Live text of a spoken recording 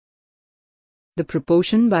the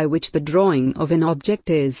proportion by which the drawing of an object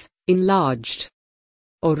is enlarged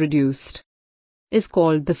or reduced, is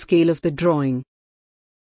called the scale of the drawing.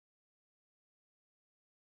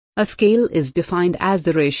 A scale is defined as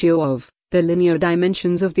the ratio of the linear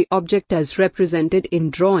dimensions of the object as represented in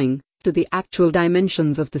drawing to the actual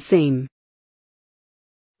dimensions of the same.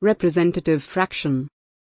 Representative fraction.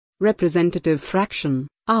 Representative fraction,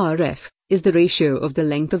 RF, is the ratio of the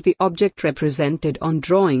length of the object represented on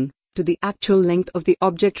drawing to the actual length of the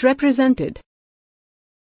object represented.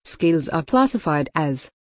 Scales are classified as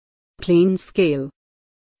plane scale,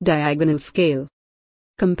 diagonal scale,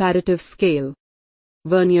 comparative scale,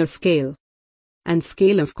 vernier scale, and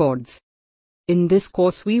scale of chords. In this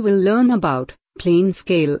course we will learn about plane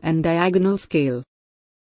scale and diagonal scale.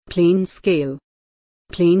 Plane scale.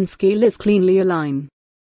 Plane scale is cleanly a line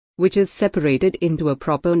which is separated into a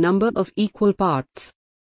proper number of equal parts,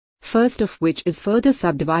 first of which is further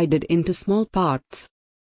subdivided into small parts.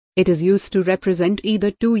 It is used to represent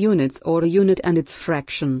either two units or a unit and its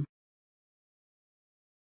fraction.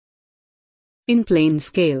 In plane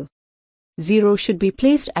scale, 0 should be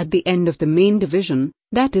placed at the end of the main division,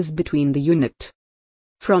 that is between the unit.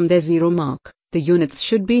 From their 0 mark, the units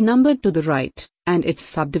should be numbered to the right, and its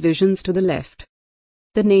subdivisions to the left.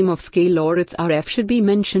 The name of scale or its RF should be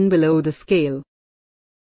mentioned below the scale.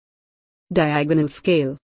 Diagonal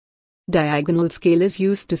scale. Diagonal scale is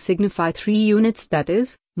used to signify three units, that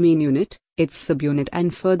is, main unit, its subunit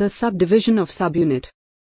and further subdivision of subunit.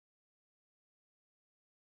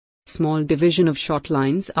 Small division of short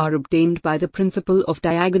lines are obtained by the principle of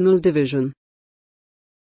diagonal division.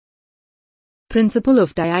 Principle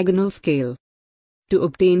of diagonal scale. To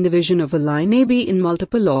obtain division of a line AB in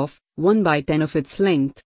multiple of 1/10 of its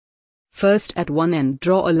length. First, at one end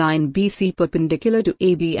draw a line BC perpendicular to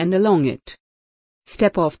AB and along it.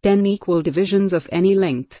 Step off 10 equal divisions of any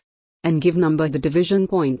length, and give number the division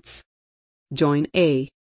points. Join A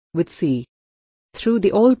with C. Through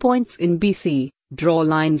the all points in BC, draw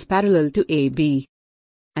lines parallel to AB,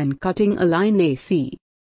 and cutting a line AC,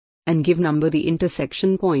 and give number the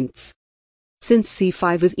intersection points. Since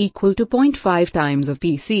C5 is equal to 0.5 times of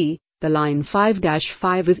BC, the line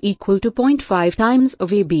 5-5 is equal to 0.5 times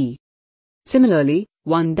of AB. Similarly,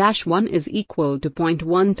 1-1 is equal to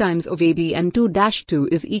 0.1 times of AB and 2-2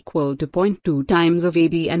 is equal to 0.2 times of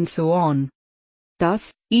AB and so on.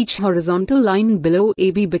 Thus, each horizontal line below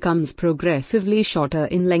AB becomes progressively shorter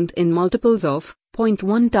in length in multiples of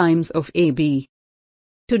 0.1 times of AB.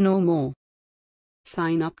 To know more,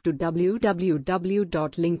 sign up to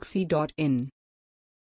www.lynxe.in.